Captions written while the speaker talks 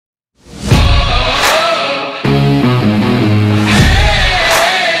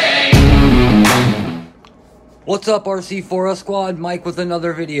What's up, RC4S squad? Mike with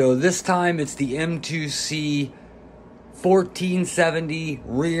another video. This time it's the M2C 1470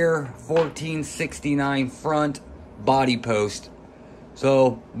 rear, 1469 front body post.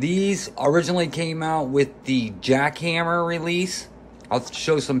 So these originally came out with the JACKHAMMR release. I'll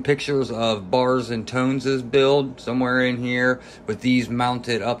show some pictures of Bars and Tones' build somewhere in here with these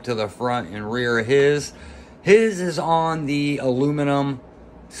mounted up to the front and rear of his. His is on the aluminum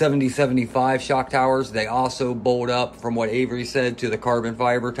 7075 shock towers. They also bolt up, from what Avery said, to the carbon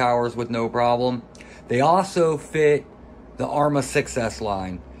fiber towers with no problem. They also fit the ARRMA 6S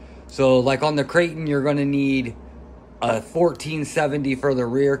line. So like on the Kraton, you're going to need a 1470 for the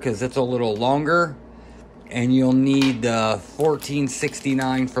rear because it's a little longer, and you'll need the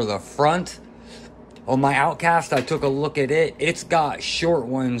 1469 for the front. On my Outcast, I took a look at it. It's got short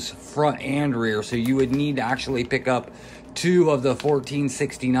ones front and rear, so you would need to actually pick up two of the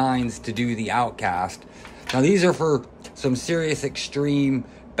 1469s to do the Outcast. Now these are for some serious extreme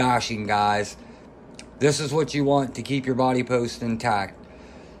bashing, guys. This is what you want to keep your body post intact.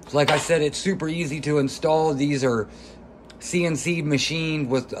 So like I said, it's super easy to install. These are CNC machined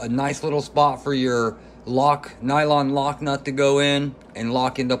with a nice little spot for your nylon lock nut to go in and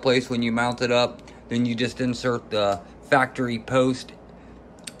lock into place when you mount it up. Then you just insert the factory post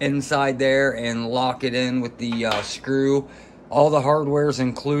inside there and lock it in with the screw. All the hardware is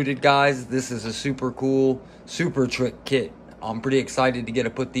included, guys. This is a super cool, super trick kit. I'm pretty excited to get to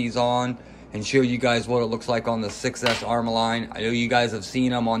put these on and show you guys what it looks like on the 6S ARRMA line. I know you guys have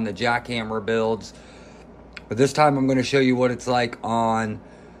seen them on the JACKHAMMR builds, but this time I'm going to show you what it's like on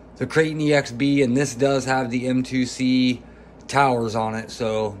the Kraton EXB, and this does have the M2C towers on it,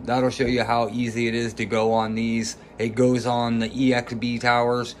 so that'll show you how easy it is to go on these. It goes on the EXB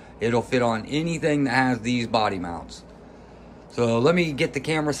towers. It'll fit on anything that has these body mounts. So let me get the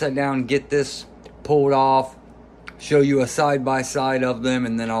camera set down, get this pulled off, show you a side-by-side of them,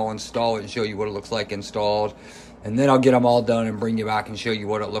 and then I'll install it and show you what it looks like installed. And then I'll get them all done and bring you back and show you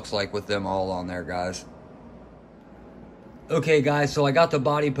what it looks like with them all on there, guys. Okay, guys, so I got the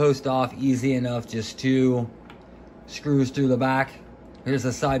body post off easy enough, just two screws through the back. Here's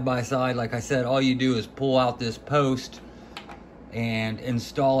a side-by-side. Like I said, all you do is pull out this post and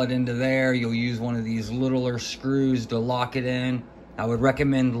install it into there. You'll use one of these littler screws to lock it in. I would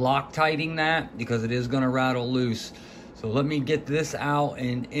recommend Loctiting that because it is going to rattle loose. So let me get this out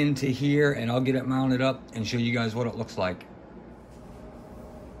and into here, and I'll get it mounted up and show you guys what it looks like.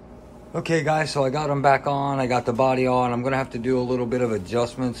 Okay, guys, so I got them back on. I got the body on. I'm going to have to do a little bit of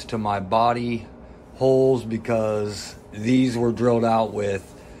adjustments to my body holes because these were drilled out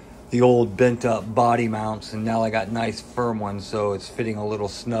with the old bent up body mounts, and now I got nice firm ones, so it's fitting a little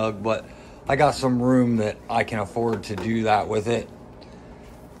snug, but I got some room that I can afford to do that with it.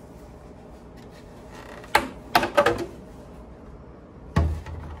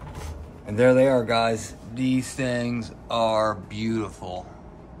 And there they are, guys. These things are beautiful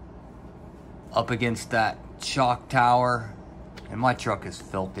up against that shock tower, and my truck is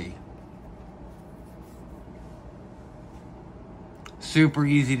filthy. Super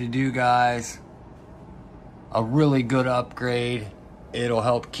easy to do, guys. A really good upgrade. It'll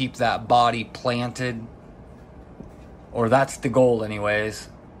help keep that body planted, or that's the goal anyways.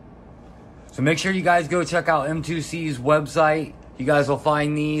 So make sure you guys go check out M2C's website. You guys will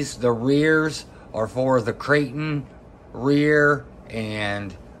find these. The rears are for the Kraton rear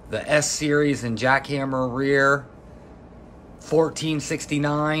and the S series and JACKHAMMR rear,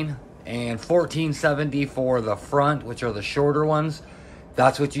 1469 and 1470 for the front, which are the shorter ones.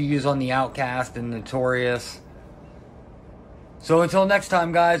 That's what you use on the Outcast and Notorious. So until next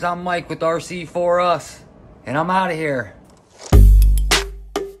time, guys, I'm Mike with RC4S, and I'm out of here.